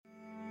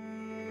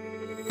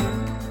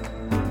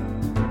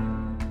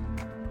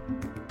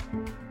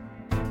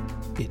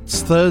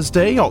It's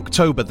Thursday,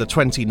 October the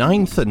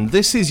 29th, and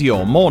this is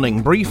your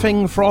morning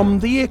briefing from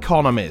The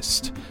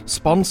Economist,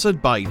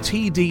 sponsored by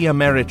TD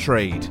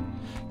Ameritrade.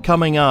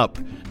 Coming up,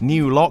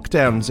 new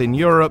lockdowns in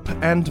Europe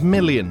and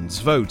millions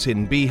vote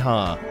in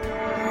Bihar.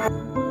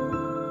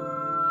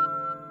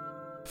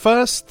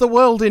 First, the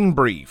world in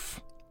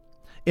brief.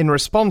 In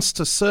response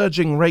to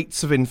surging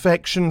rates of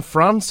infection,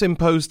 France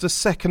imposed a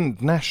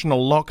second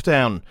national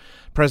lockdown.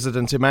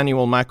 President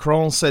Emmanuel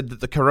Macron said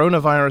that the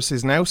coronavirus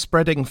is now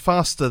spreading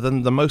faster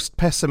than the most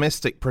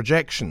pessimistic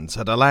projections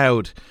had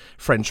allowed.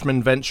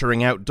 Frenchmen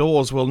venturing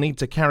outdoors will need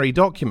to carry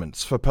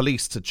documents for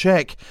police to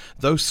check,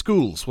 though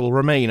schools will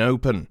remain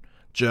open.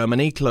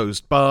 Germany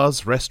closed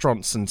bars,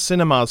 restaurants and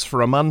cinemas for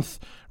a month.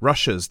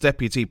 Russia's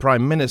deputy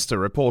prime minister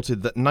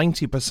reported that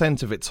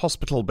 90% of its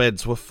hospital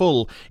beds were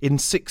full in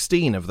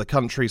 16 of the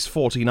country's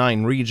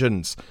 49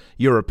 regions.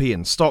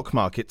 European stock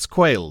markets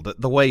quailed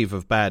at the wave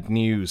of bad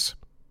news.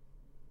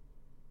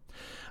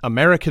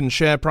 American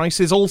share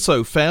prices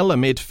also fell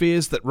amid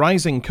fears that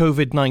rising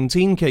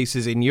COVID-19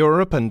 cases in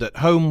Europe and at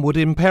home would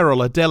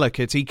imperil a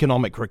delicate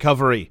economic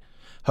recovery.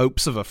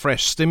 Hopes of a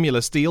fresh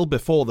stimulus deal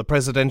before the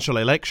presidential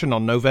election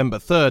on November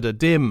 3rd are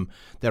dim.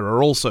 There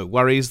are also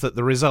worries that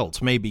the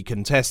result may be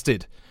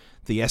contested.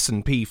 The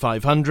S&P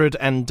 500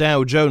 and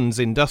Dow Jones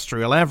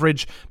Industrial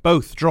Average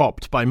both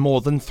dropped by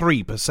more than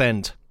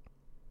 3%.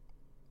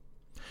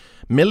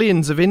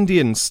 Millions of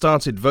Indians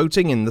started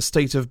voting in the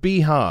state of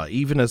Bihar,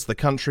 even as the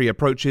country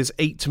approaches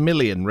 8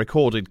 million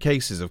recorded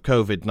cases of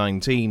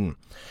COVID-19.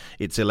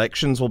 Its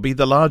elections will be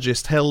the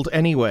largest held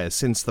anywhere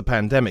since the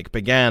pandemic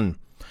began.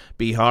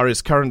 Bihar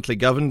is currently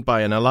governed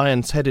by an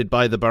alliance headed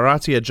by the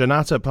Bharatiya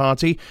Janata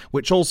Party,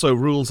 which also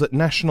rules at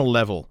national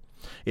level.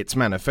 Its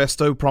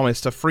manifesto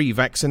promised a free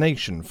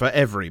vaccination for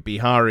every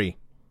Bihari.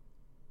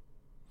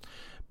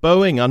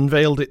 Boeing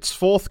unveiled its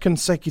fourth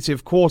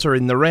consecutive quarter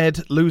in the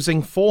red,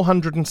 losing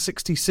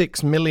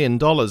 $466 million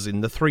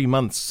in the 3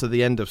 months to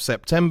the end of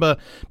September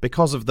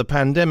because of the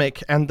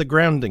pandemic and the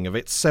grounding of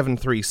its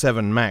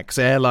 737 MAX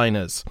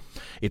airliners.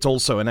 It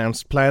also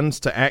announced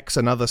plans to axe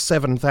another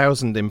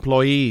 7,000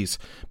 employees.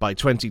 By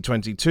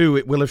 2022,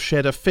 it will have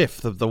shed a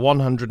fifth of the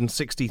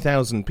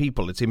 160,000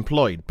 people it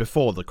employed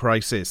before the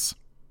crisis.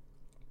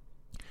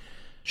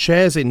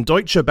 Shares in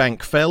Deutsche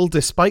Bank fell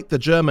despite the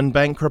German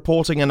bank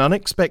reporting an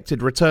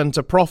unexpected return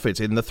to profit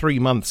in the 3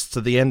 months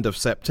to the end of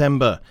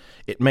September.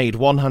 It made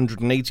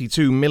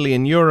 €182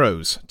 million,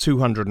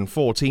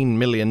 $214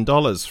 million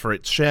for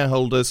its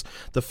shareholders,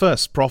 the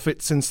first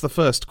profit since the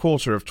first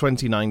quarter of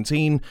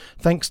 2019,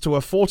 thanks to a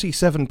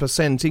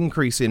 47%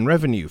 increase in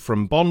revenue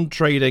from bond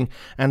trading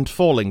and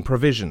falling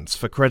provisions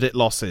for credit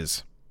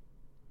losses.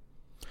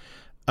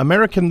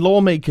 American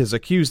lawmakers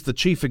accused the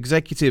chief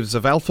executives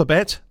of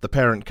Alphabet, the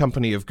parent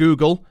company of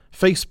Google,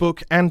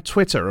 Facebook and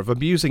Twitter of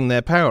abusing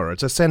their power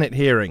at a Senate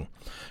hearing.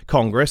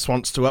 Congress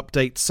wants to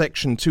update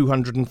Section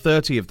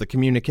 230 of the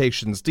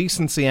Communications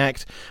Decency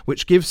Act,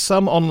 which gives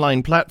some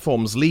online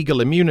platforms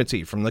legal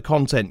immunity from the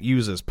content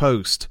users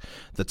post.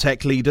 The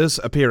tech leaders,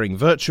 appearing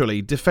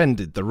virtually,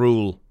 defended the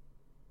rule.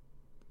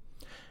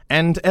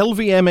 And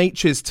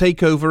LVMH's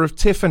takeover of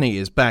Tiffany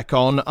is back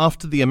on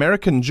after the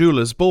American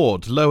Jewelers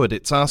Board lowered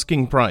its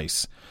asking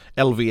price.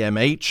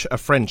 LVMH, a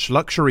French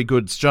luxury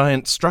goods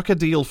giant, struck a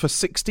deal for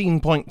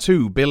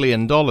 $16.2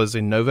 billion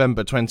in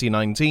November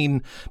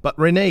 2019, but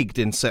reneged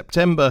in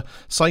September,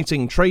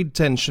 citing trade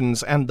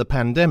tensions and the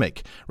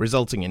pandemic,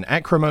 resulting in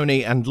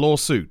acrimony and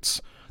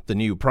lawsuits. The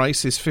new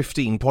price is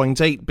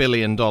 $15.8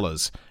 billion.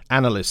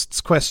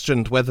 Analysts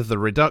questioned whether the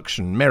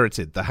reduction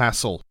merited the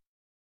hassle.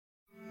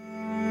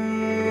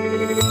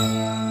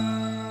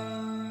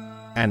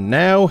 And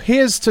now,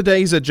 here's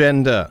today's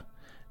agenda.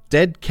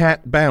 Dead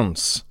cat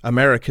bounce,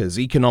 America's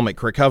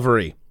economic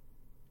recovery.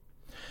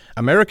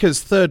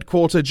 America's third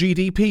quarter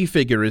GDP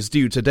figure is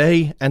due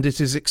today, and it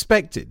is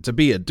expected to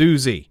be a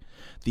doozy.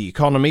 The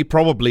economy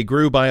probably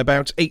grew by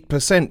about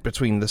 8%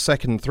 between the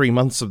second 3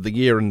 months of the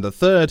year and the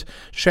third,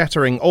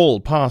 shattering all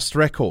past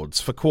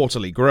records for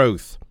quarterly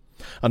growth.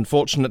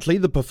 Unfortunately,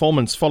 the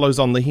performance follows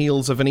on the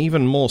heels of an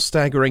even more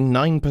staggering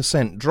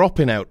 9% drop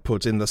in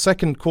output in the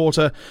second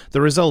quarter,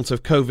 the result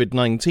of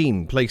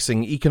COVID-19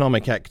 placing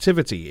economic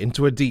activity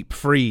into a deep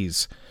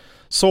freeze.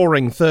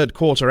 Soaring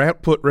third-quarter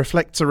output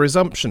reflects a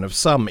resumption of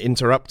some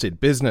interrupted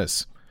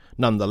business.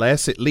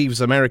 Nonetheless, it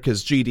leaves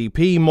America's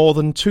GDP more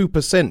than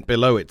 2%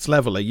 below its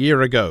level a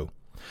year ago.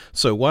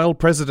 So while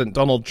President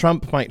Donald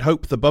Trump might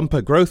hope the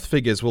bumper growth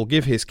figures will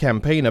give his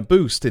campaign a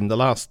boost in the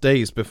last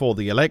days before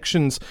the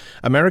elections,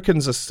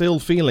 Americans are still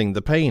feeling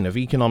the pain of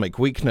economic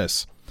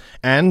weakness.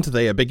 And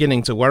they are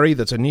beginning to worry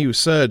that a new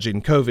surge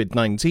in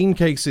COVID-19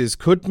 cases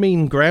could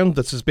mean ground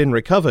that has been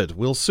recovered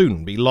will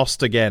soon be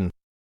lost again.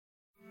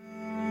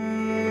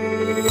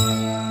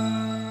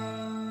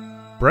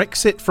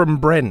 Brexit from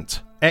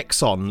Brent.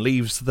 Exxon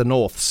leaves the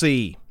North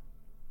Sea.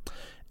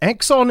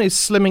 Exxon is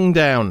slimming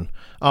down.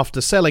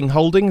 After selling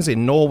holdings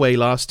in Norway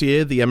last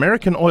year, the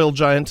American oil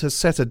giant has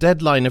set a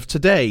deadline of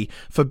today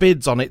for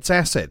bids on its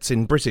assets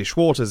in British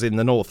waters in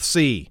the North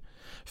Sea.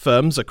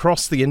 Firms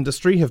across the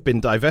industry have been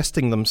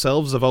divesting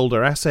themselves of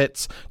older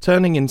assets,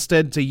 turning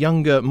instead to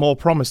younger, more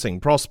promising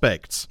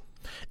prospects.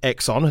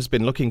 Exxon has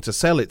been looking to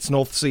sell its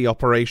North Sea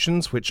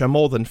operations, which are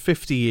more than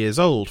 50 years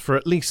old, for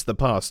at least the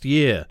past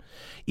year.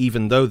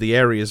 Even though the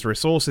area's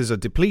resources are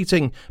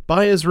depleting,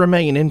 buyers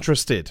remain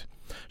interested.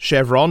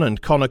 Chevron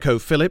and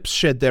ConocoPhillips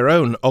shed their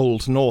own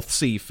old North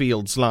Sea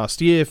fields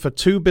last year for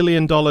 $2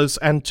 billion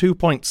and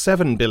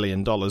 $2.7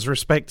 billion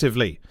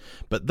respectively.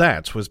 But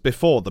that was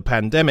before the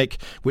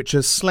pandemic, which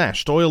has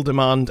slashed oil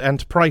demand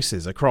and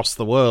prices across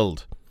the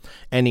world.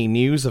 Any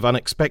news of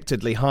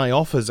unexpectedly high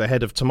offers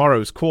ahead of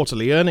tomorrow's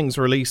quarterly earnings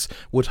release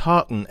would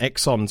hearten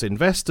Exxon's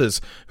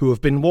investors, who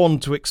have been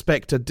warned to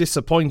expect a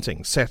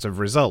disappointing set of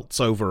results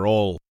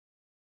overall.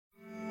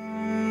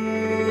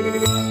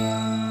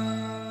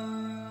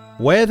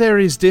 Where there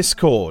is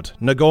discord,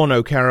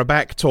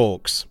 Nagorno-Karabakh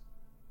talks.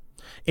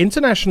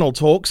 International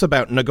talks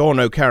about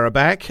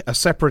Nagorno-Karabakh, a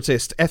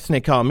separatist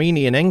ethnic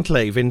Armenian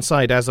enclave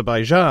inside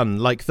Azerbaijan,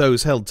 like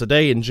those held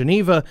today in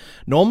Geneva,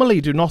 normally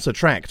do not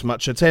attract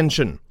much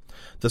attention.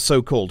 The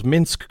so-called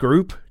Minsk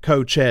Group,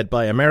 co-chaired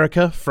by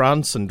America,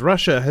 France and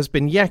Russia, has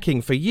been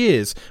yakking for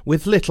years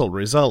with little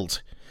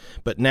result.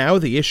 But now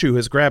the issue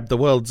has grabbed the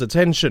world's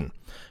attention.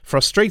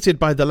 Frustrated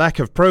by the lack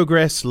of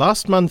progress,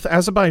 last month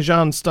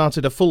Azerbaijan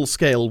started a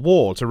full-scale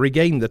war to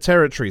regain the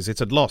territories it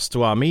had lost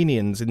to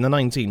Armenians in the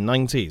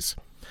 1990s.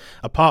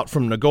 Apart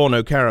from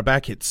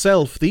Nagorno-Karabakh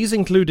itself, these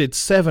included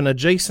 7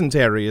 adjacent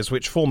areas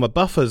which form a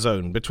buffer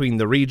zone between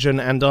the region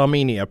and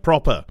Armenia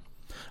proper.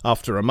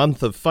 After a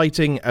month of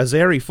fighting,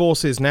 Azeri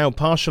forces now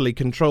partially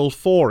control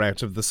 4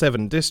 out of the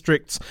 7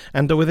 districts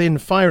and are within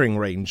firing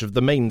range of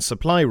the main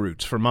supply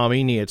route from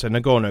Armenia to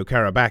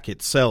Nagorno-Karabakh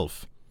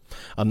itself.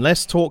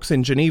 Unless talks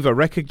in Geneva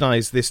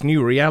recognize this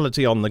new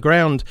reality on the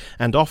ground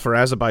and offer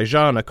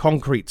Azerbaijan a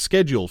concrete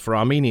schedule for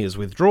Armenia's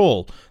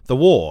withdrawal, the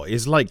war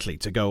is likely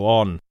to go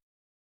on.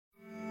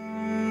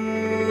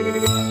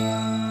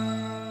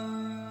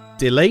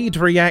 Delayed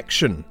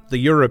reaction, the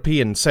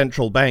European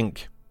Central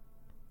Bank.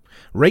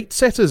 Rate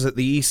setters at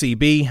the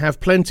ECB have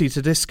plenty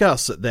to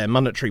discuss at their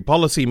monetary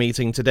policy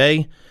meeting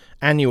today.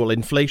 Annual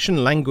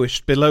inflation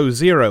languished below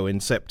zero in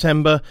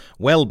September,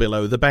 well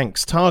below the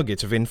bank's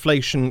target of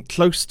inflation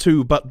close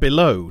to but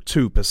below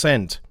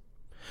 2%.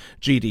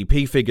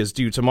 GDP figures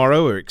due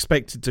tomorrow are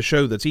expected to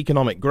show that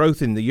economic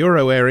growth in the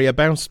euro area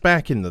bounced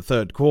back in the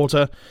third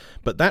quarter,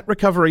 but that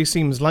recovery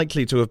seems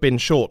likely to have been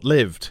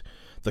short-lived.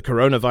 The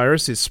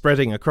coronavirus is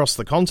spreading across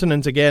the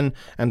continent again,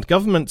 and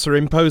governments are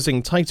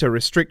imposing tighter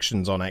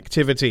restrictions on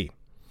activity.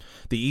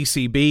 The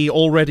ECB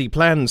already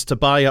plans to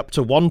buy up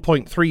to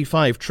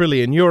 €1.35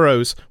 trillion,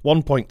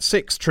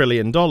 $1.6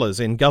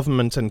 trillion in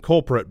government and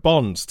corporate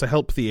bonds to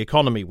help the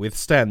economy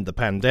withstand the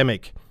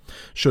pandemic.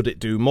 Should it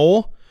do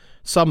more?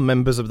 Some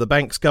members of the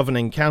bank's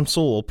governing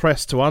council will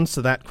press to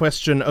answer that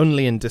question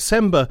only in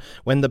December,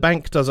 when the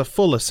bank does a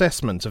full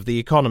assessment of the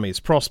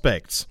economy's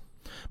prospects.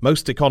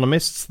 Most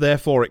economists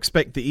therefore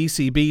expect the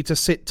ECB to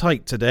sit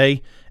tight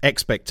today.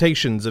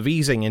 Expectations of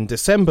easing in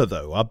December,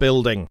 though, are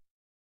building.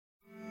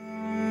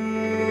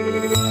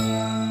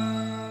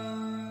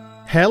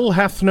 Hell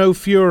hath no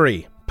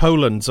fury,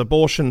 Poland's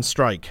abortion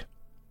strike.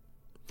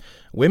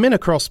 Women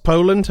across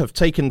Poland have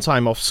taken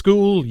time off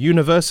school,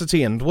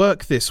 university and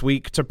work this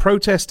week to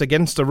protest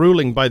against a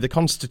ruling by the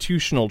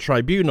Constitutional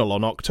Tribunal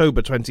on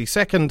October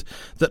 22nd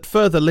that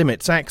further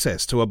limits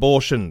access to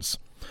abortions.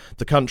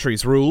 The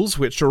country's rules,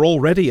 which are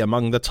already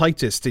among the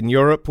tightest in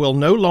Europe, will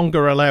no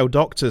longer allow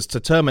doctors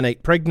to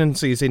terminate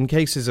pregnancies in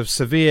cases of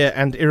severe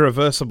and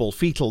irreversible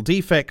fetal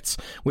defects,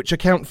 which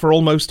account for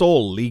almost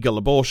all legal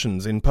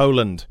abortions in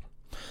Poland.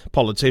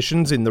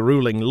 Politicians in the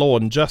ruling Law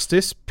and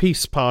Justice,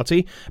 Peace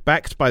Party,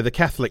 backed by the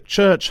Catholic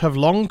Church, have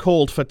long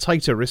called for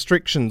tighter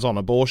restrictions on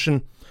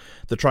abortion.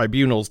 The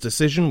tribunal's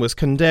decision was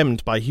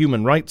condemned by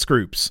human rights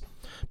groups.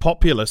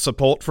 Popular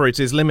support for it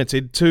is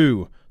limited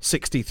too.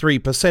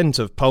 63%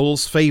 of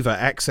Poles favour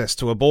access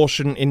to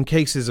abortion in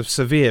cases of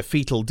severe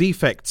fetal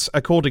defects,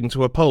 according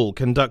to a poll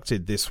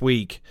conducted this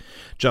week.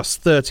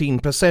 Just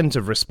 13%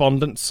 of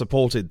respondents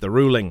supported the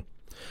ruling.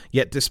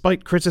 Yet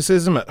despite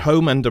criticism at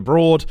home and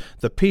abroad,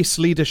 the PiS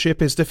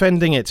leadership is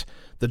defending it.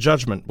 The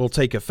judgment will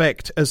take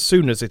effect as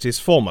soon as it is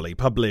formally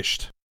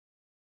published.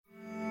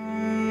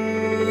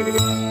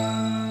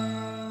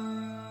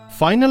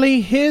 Finally,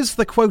 here's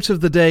the quote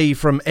of the day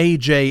from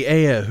A.J.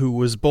 Ayer, who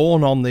was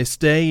born on this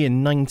day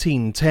in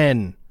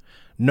 1910.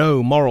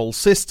 No moral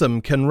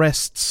system can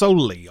rest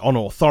solely on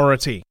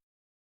authority.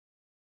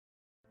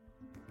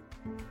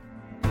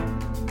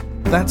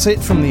 That's it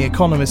from the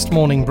Economist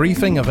Morning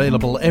Briefing,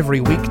 available every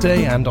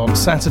weekday and on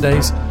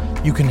Saturdays.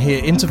 You can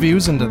hear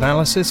interviews and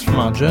analysis from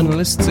our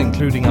journalists,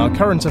 including our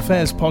current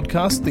affairs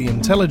podcast, The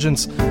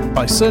Intelligence,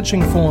 by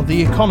searching for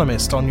The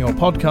Economist on your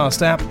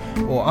podcast app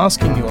or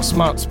asking your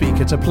smart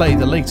speaker to play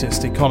the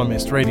latest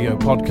Economist radio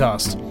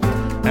podcast.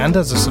 And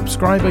as a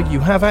subscriber,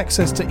 you have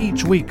access to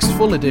each week's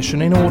full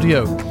edition in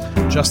audio.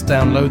 Just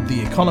download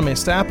the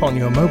Economist app on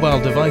your mobile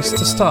device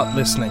to start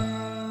listening.